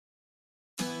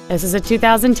This is a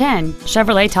 2010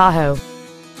 Chevrolet Tahoe.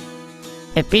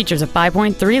 It features a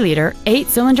 5.3-liter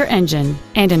 8-cylinder engine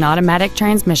and an automatic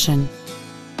transmission.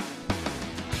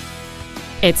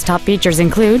 Its top features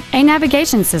include a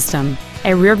navigation system,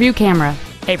 a rear-view camera,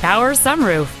 a power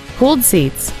sunroof, cooled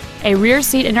seats, a rear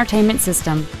seat entertainment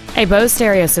system, a Bose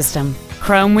stereo system,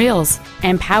 chrome wheels,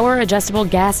 and power-adjustable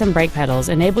gas and brake pedals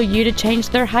enable you to change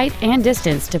their height and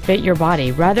distance to fit your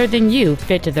body rather than you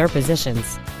fit to their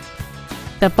positions.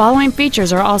 The following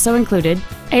features are also included: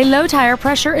 a low tire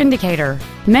pressure indicator,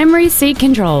 memory seat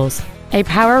controls, a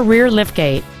power rear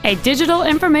liftgate, a digital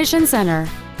information center,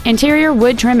 interior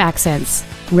wood trim accents,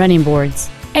 running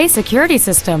boards, a security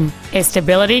system, a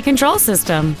stability control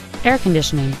system, air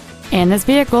conditioning, and this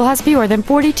vehicle has fewer than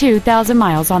 42,000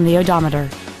 miles on the odometer.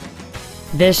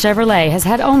 This Chevrolet has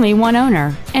had only one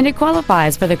owner, and it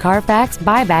qualifies for the Carfax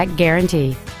buyback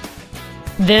guarantee.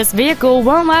 This vehicle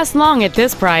won't last long at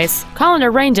this price. Call and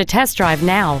arrange a test drive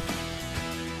now.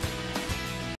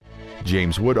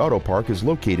 James Wood Auto Park is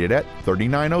located at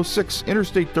 3906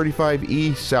 Interstate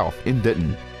 35E South in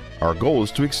Denton. Our goal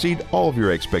is to exceed all of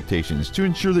your expectations to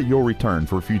ensure that you'll return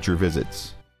for future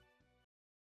visits.